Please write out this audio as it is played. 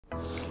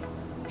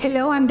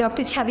Hello, I'm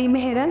Dr. Chhavi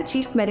Mehra,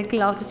 Chief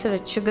Medical Officer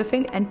at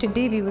Besugarfit, and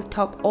today we will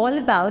talk all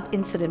about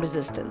insulin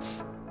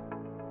resistance.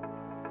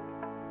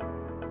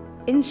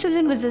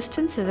 Insulin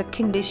resistance is a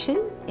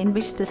condition in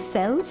which the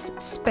cells,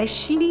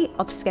 especially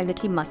of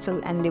skeletal muscle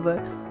and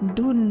liver,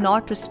 do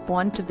not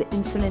respond to the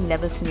insulin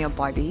levels in your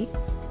body.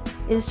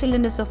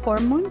 Insulin is a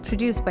hormone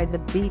produced by the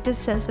beta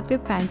cells of your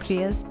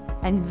pancreas,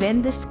 and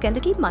when the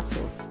skeletal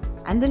muscles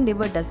and the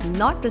liver does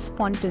not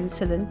respond to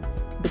insulin,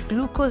 the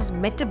glucose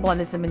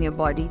metabolism in your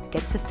body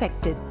gets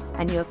affected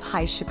and you have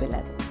high sugar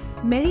level.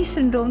 Many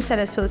syndromes are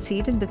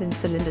associated with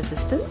insulin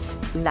resistance,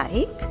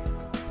 like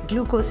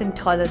glucose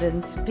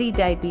intolerance,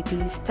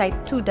 prediabetes,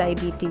 type 2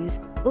 diabetes,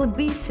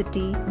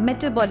 obesity,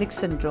 metabolic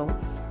syndrome,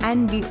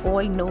 and we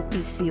all know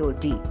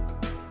PCOD.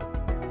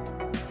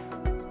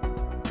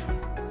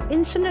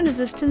 Insulin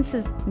resistance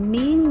is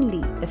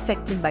mainly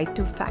affected by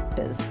two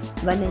factors.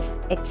 One is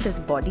excess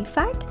body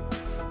fat,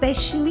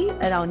 especially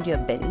around your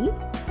belly,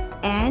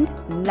 and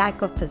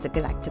lack of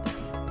physical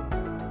activity.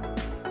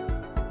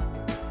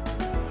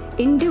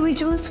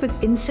 Individuals with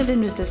insulin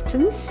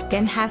resistance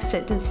can have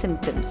certain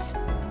symptoms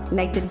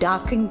like the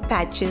darkened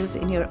patches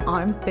in your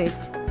armpit,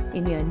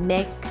 in your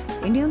neck,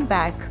 in your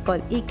back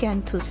called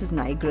acanthosis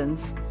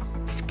nigrans.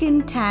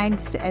 Skin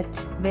tags at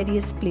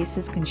various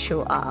places can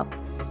show up.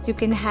 You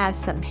can have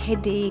some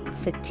headache,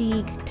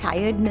 fatigue,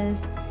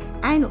 tiredness,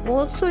 and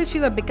also if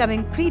you are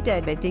becoming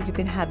pre-diabetic, you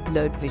can have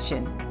blurred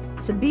vision.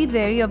 So be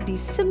wary of these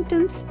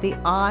symptoms. They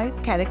are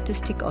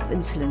characteristic of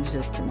insulin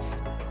resistance.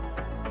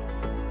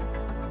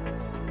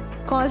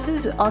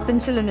 Causes of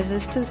insulin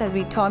resistance, as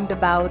we talked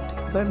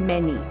about, were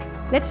many.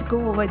 Let's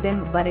go over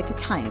them one at a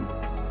time.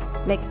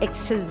 Like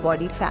excess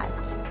body fat.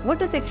 What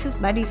does excess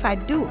body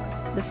fat do?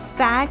 The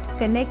fat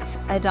connects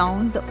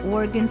around the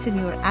organs in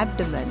your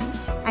abdomen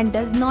and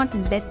does not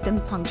let them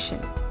function.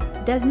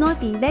 Does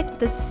not let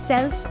the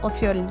cells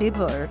of your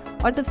liver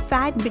or the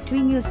fat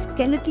between your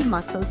skeletal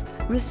muscles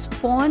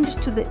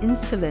respond to the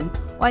insulin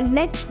or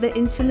let the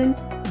insulin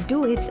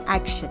do its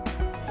action.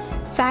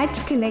 Fat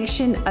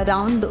connection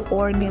around the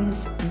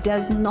organs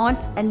does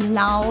not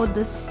allow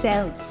the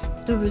cells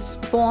to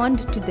respond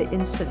to the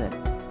insulin.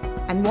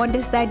 And what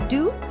does that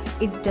do?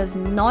 It does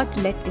not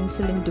let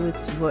insulin do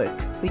its work,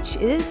 which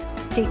is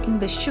taking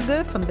the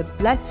sugar from the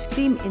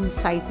bloodstream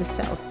inside the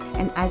cells.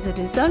 And as a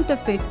result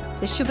of it,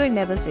 the sugar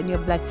levels in your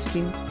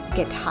bloodstream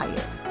get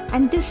higher.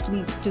 And this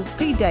leads to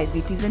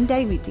prediabetes and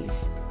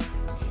diabetes.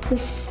 The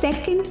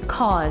second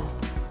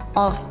cause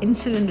of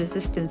insulin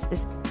resistance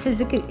is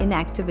physical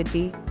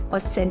inactivity or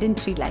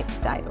sedentary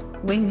lifestyle.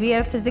 When we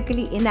are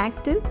physically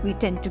inactive, we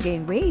tend to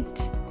gain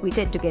weight. We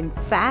tend to gain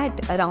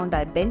fat around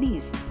our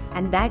bellies.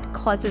 And that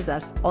causes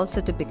us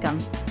also to become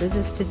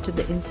resistant to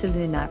the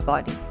insulin in our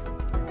body.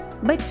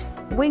 But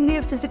when we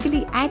are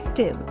physically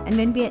active and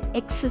when we are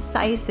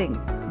exercising,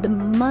 the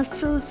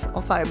muscles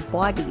of our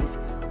bodies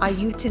are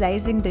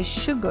utilizing the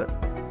sugar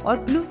or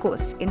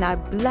glucose in our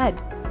blood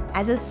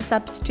as a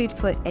substrate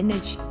for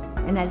energy.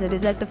 And as a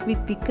result of which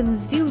we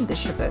consume the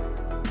sugar.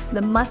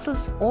 The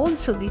muscles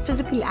also, the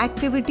physical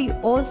activity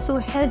also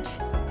helps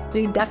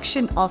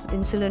reduction of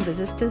insulin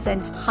resistance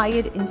and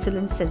higher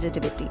insulin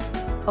sensitivity.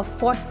 A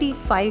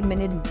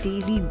 45-minute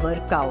daily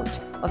workout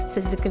of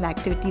physical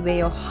activity where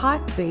your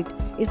heart rate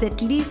is at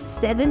least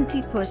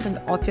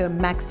 70% of your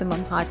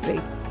maximum heart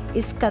rate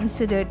is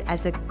considered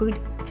as a good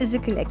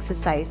physical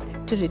exercise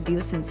to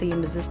reduce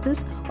insulin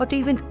resistance or to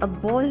even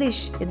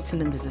abolish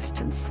insulin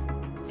resistance.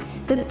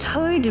 The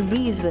third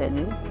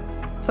reason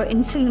for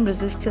insulin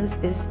resistance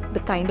is the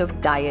kind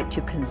of diet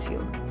you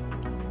consume.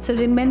 So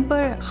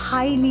remember,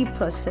 highly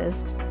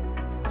processed,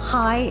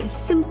 high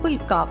simple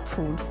carb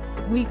foods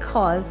will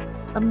cause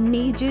a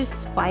major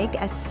spike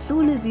as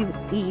soon as you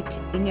eat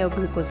in your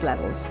glucose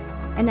levels.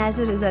 And as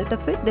a result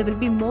of it, there will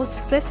be more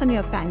stress on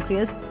your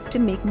pancreas to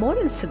make more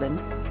insulin.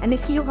 And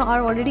if you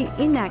are already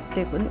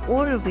inactive and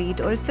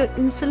overweight, or if your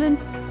insulin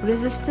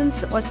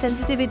resistance or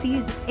sensitivity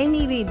is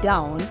anyway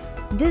down,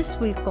 this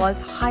will cause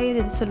higher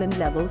insulin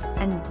levels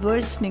and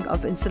worsening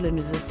of insulin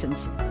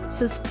resistance.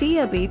 So stay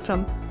away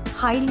from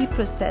highly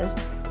processed,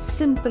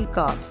 simple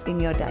carbs in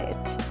your diet.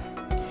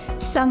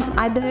 Some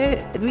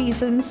other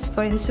reasons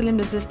for insulin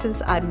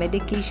resistance are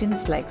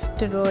medications like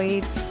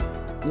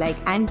steroids, like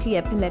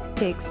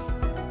anti-epileptics.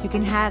 You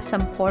can have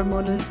some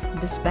hormonal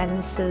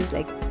disbalances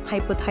like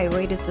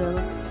hypothyroidism,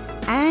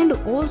 and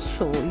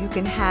also you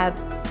can have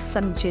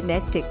some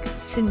genetic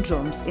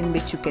syndromes in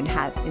which you can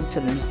have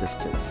insulin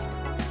resistance.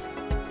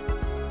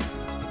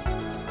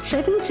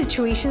 Certain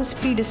situations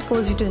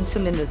predispose you to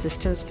insulin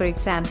resistance. For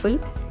example,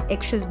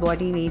 excess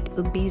body weight,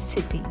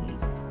 obesity,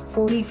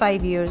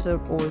 45 years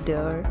or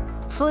older,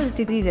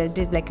 first-degree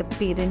relative like a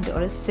parent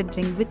or a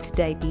sibling with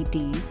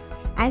diabetes,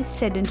 and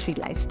sedentary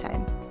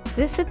lifestyle.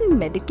 There are certain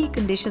medical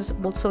conditions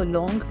also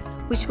along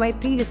which might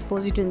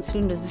predispose you to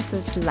insulin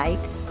resistance like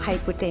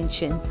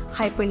hypertension,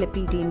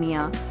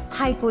 hyperlipidemia,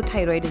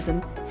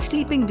 hypothyroidism,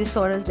 sleeping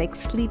disorders like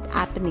sleep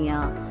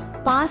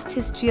apnea, past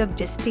history of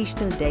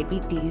gestational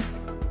diabetes,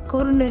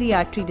 coronary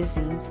artery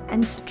disease,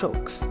 and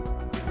strokes.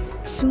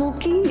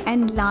 Smoking,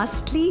 and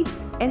lastly,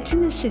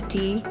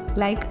 ethnicity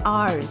like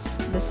ours,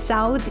 the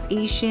South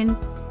Asian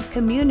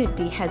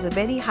community has a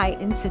very high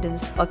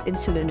incidence of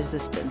insulin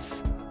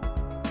resistance.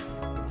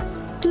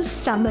 To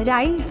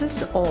summarize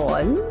this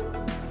all,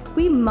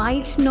 we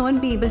might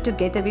not be able to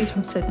get away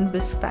from certain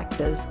risk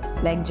factors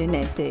like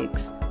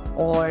genetics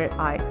or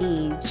our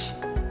age,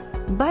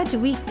 but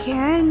we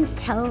can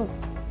help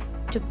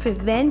to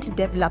prevent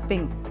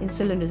developing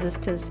insulin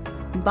resistance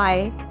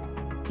by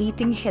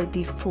eating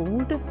healthy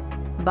food,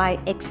 by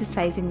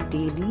exercising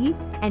daily,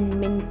 and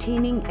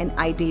maintaining an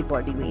ideal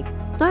body weight.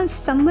 Now, if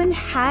someone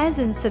has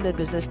insulin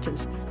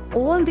resistance,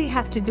 all they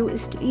have to do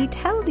is to eat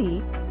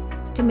healthy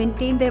to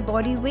maintain their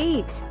body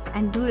weight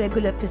and do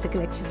regular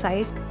physical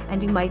exercise,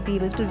 and you might be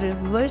able to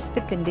reverse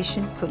the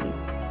condition fully.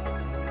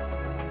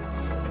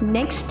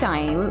 Next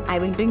time, I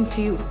will bring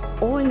to you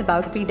all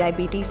about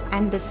prediabetes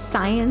and the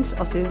science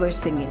of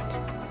reversing it.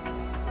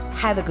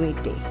 Have a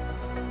great day.